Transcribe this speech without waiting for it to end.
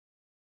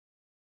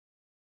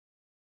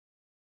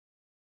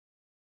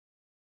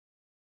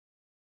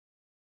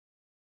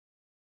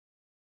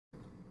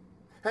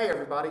Hey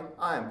everybody,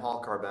 I am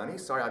Paul Carboni.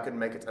 Sorry I couldn't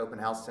make it to open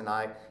house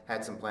tonight.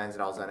 Had some plans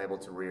that I was unable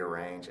to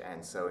rearrange,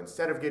 and so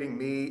instead of getting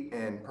me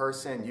in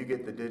person, you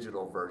get the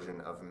digital version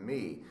of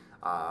me.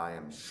 I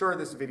am sure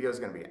this video is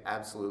going to be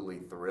absolutely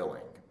thrilling.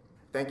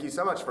 Thank you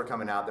so much for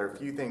coming out. There are a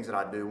few things that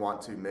I do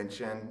want to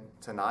mention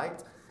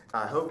tonight.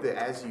 I hope that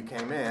as you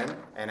came in,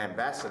 an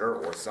ambassador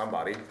or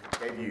somebody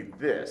gave you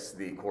this,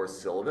 the course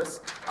syllabus.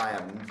 I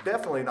am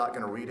definitely not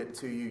going to read it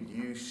to you.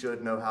 You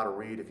should know how to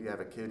read if you have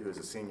a kid who is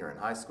a senior in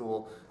high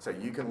school. So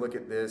you can look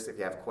at this. If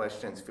you have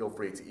questions, feel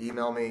free to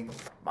email me.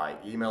 My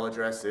email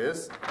address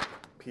is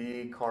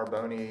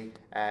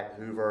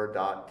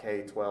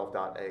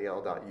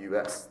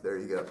pcarboni@hoover.k12.al.us. There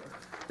you go.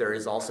 There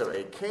is also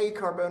a K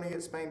Carboni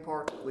at Spain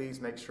Park.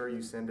 Please make sure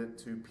you send it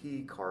to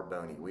P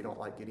Carboni. We don't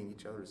like getting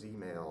each other's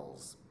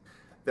emails.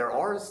 There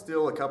are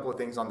still a couple of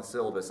things on the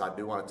syllabus I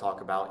do want to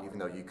talk about, even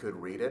though you could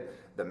read it.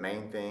 The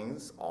main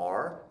things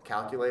are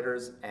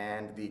calculators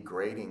and the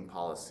grading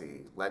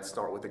policy. Let's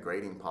start with the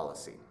grading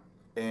policy.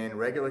 In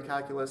regular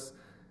calculus,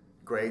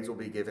 grades will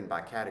be given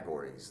by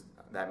categories.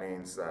 That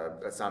means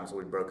assignments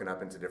will be broken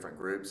up into different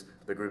groups.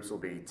 The groups will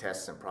be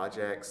tests and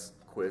projects,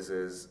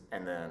 quizzes,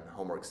 and then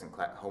homework and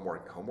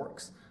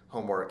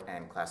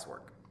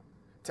classwork.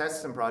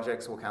 Tests and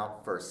projects will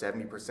count for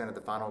 70% of the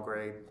final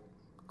grade.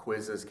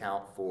 Quizzes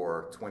count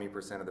for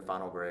 20% of the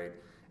final grade,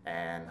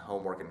 and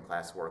homework and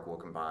classwork will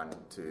combine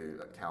to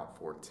account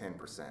for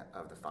 10%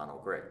 of the final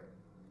grade.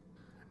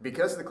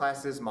 Because the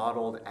class is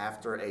modeled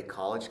after a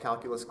college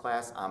calculus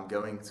class, I'm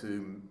going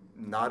to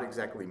not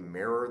exactly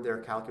mirror their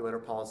calculator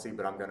policy,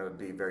 but I'm going to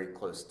be very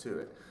close to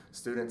it.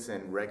 Students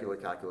in regular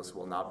calculus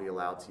will not be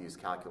allowed to use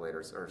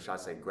calculators, or should I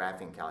say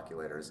graphing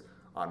calculators,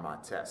 on my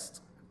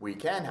test. We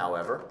can,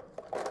 however,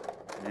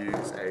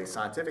 use a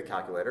scientific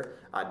calculator.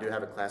 I do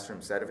have a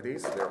classroom set of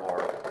these. There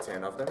are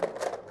 10 of them.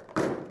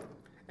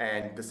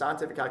 And the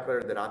scientific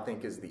calculator that I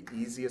think is the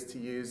easiest to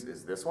use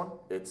is this one.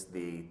 It's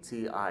the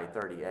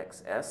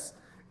TI-30XS.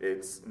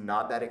 It's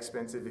not that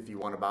expensive if you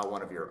want to buy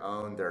one of your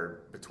own.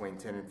 They're between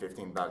 10 and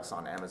 15 bucks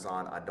on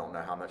Amazon. I don't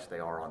know how much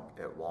they are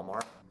at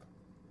Walmart.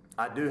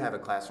 I do have a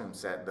classroom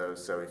set though,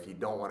 so if you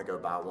don't want to go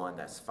buy one,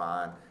 that's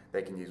fine.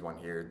 They can use one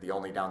here. The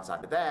only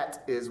downside to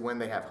that is when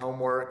they have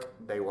homework,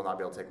 they will not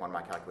be able to take one of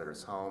my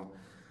calculators home.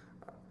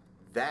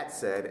 That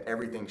said,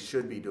 everything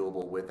should be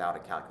doable without a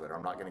calculator.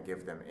 I'm not going to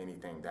give them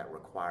anything that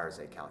requires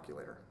a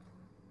calculator.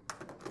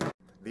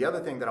 The other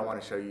thing that I want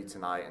to show you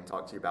tonight and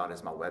talk to you about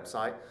is my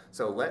website.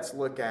 So let's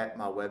look at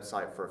my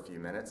website for a few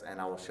minutes,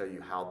 and I will show you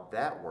how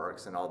that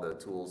works and all the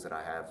tools that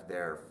I have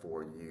there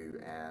for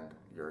you and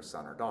your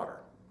son or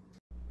daughter.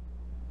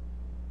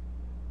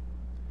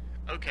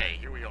 Okay,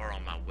 here we are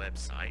on my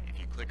website. If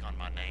you click on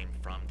my name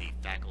from the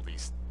faculty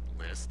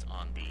list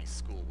on the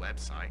school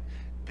website,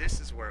 this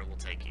is where it will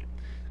take you.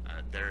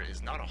 There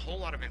is not a whole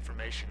lot of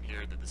information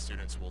here that the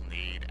students will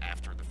need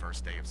after the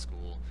first day of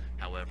school.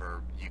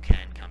 However, you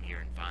can come here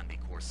and find the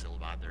course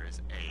syllabi. There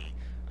is a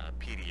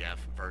PDF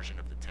version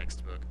of the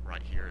textbook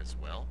right here as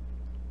well.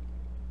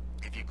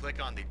 If you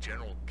click on the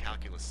general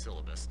calculus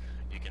syllabus,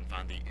 you can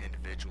find the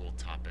individual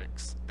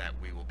topics that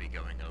we will be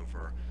going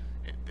over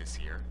this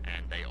year,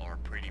 and they are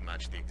pretty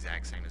much the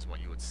exact same as what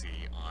you would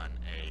see on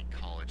a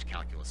college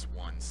calculus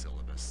 1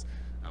 syllabus,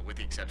 with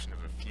the exception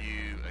of a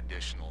few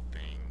additional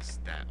things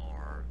that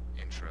are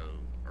intro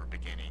or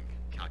beginning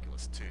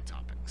calculus 2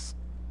 topics.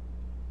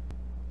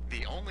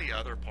 The only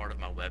other part of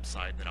my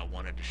website that I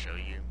wanted to show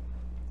you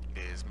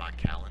is my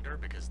calendar,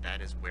 because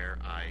that is where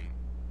I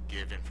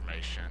give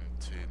information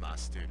to my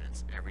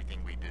students.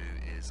 Everything we do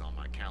is on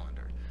my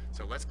calendar.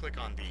 So let's click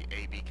on the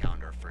AB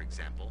calendar, for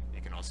example.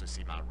 You can also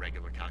see my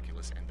regular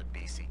calculus and the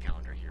BC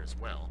calendar here as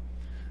well.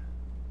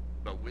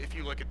 But if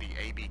you look at the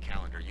AB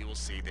calendar, you will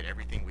see that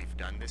everything we've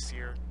done this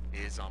year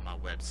is on my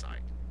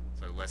website.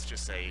 So let's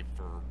just say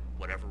for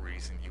whatever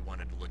reason you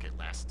wanted to look at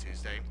last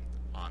Tuesday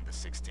on the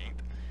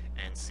 16th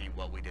and see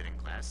what we did in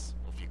class.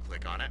 Well, if you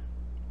click on it,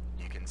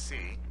 you can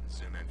see,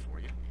 zoom in for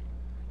you,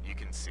 you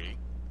can see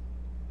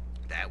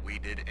that we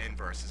did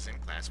inverses in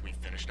class. We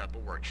finished up a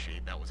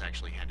worksheet that was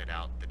actually handed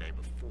out the day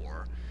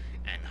before,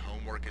 and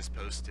homework is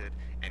posted,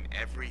 and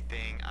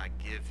everything I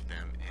give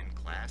them in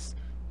class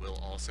will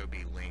also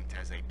be linked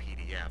as a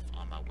PDF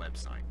on my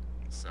website.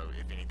 So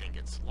if anything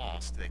gets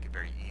lost, they can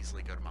very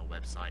easily go to my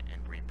website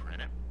and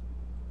reprint it.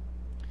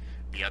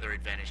 The other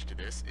advantage to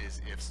this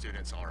is if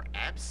students are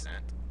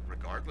absent,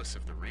 regardless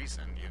of the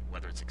reason,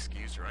 whether it's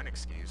excused or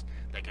unexcused,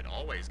 they can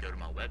always go to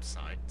my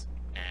website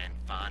and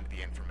find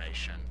the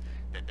information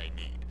that they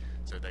need.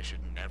 So they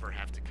should never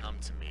have to come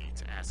to me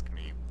to ask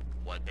me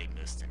what they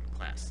missed in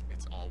class.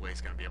 It's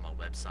always going to be on my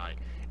website,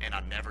 and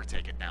I never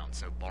take it down.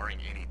 So barring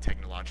any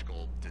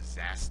technological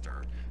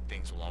disaster,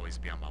 things will always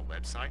be on my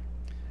website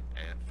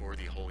for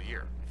the whole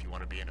year. If you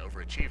want to be an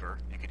overachiever,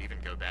 you could even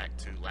go back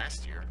to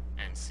last year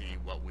and see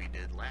what we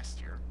did last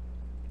year.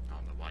 I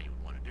don't know why you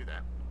would want to do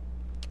that.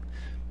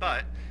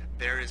 But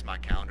there is my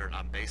calendar, and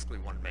I basically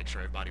wanted to make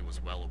sure everybody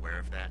was well aware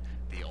of that.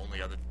 The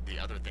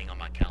other thing on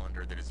my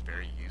calendar that is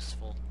very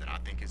useful, that I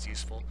think is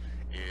useful,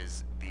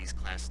 is these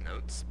class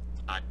notes.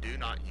 I do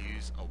not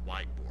use a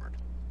whiteboard.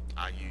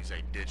 I use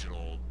a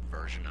digital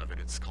version of it.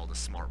 It's called a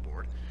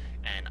smartboard,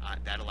 and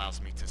that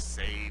allows me to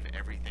save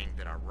everything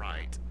that I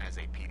write as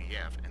a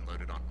PDF and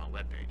load it on my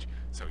webpage.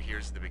 So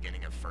here's the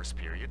beginning of first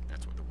period.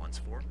 That's what the one's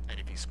for. And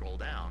if you scroll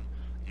down,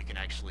 you can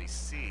actually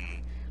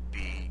see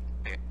the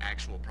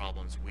actual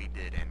problems we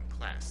did in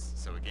class.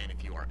 So again,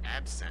 if you are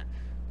absent,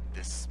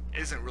 this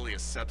isn't really a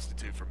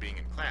substitute for being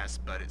in class,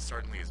 but it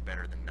certainly is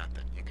better than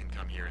nothing. You can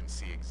come here and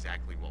see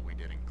exactly what we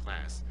did in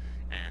class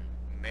and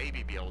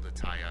maybe be able to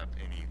tie up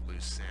any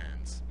loose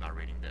ends by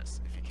reading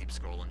this. If you keep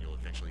scrolling, you'll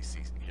eventually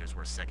see here's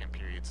where second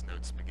period's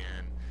notes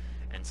begin.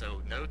 And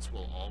so notes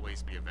will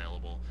always be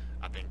available.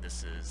 I think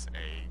this is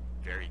a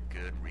very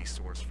good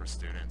resource for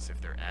students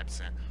if they're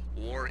absent,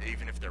 or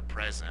even if they're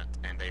present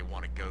and they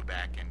want to go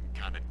back and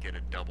kind of get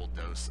a double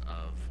dose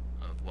of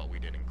what we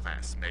did in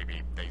class.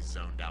 Maybe they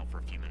zoned out for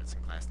a few minutes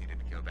in class, needed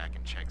to go back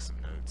and check some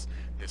notes.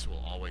 This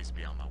will always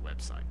be on my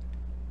website.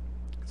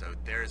 So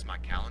there's my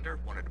calendar.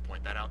 Wanted to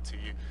point that out to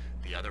you.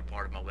 The other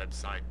part of my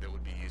website that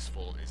would be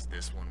useful is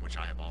this one, which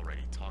I have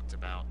already talked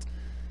about,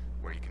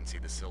 where you can see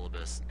the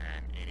syllabus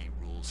and any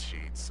rules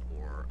sheets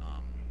or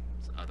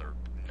other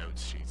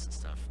notes sheets and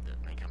stuff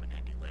that may come in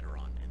handy later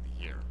on in the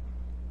year.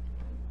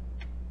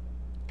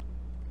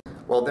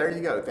 Well, there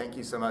you go. Thank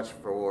you so much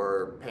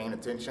for paying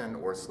attention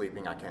or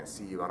sleeping. I can't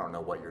see you. I don't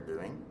know what you're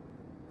doing.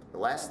 The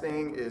last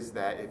thing is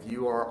that if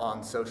you are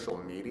on social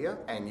media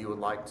and you would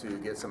like to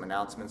get some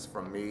announcements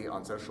from me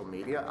on social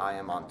media, I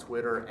am on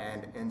Twitter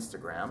and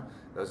Instagram.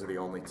 Those are the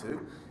only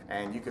two.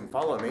 And you can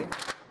follow me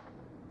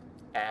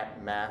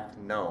at Math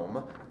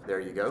Gnome.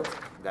 There you go.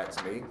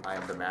 That's me. I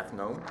am the Math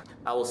Gnome.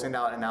 I will send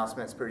out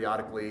announcements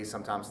periodically.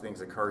 Sometimes things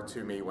occur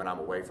to me when I'm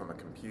away from a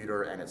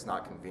computer and it's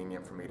not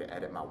convenient for me to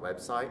edit my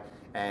website.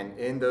 And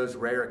in those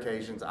rare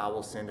occasions, I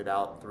will send it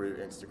out through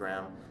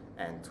Instagram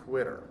and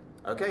Twitter.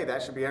 Okay,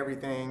 that should be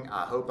everything.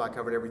 I hope I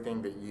covered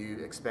everything that you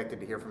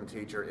expected to hear from a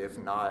teacher. If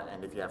not,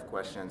 and if you have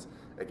questions,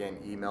 again,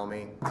 email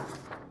me,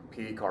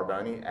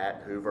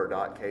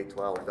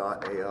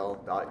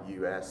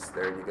 pcarboni@hoover.k12.al.us.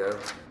 There you go.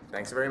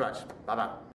 Thanks very much. Bye-bye.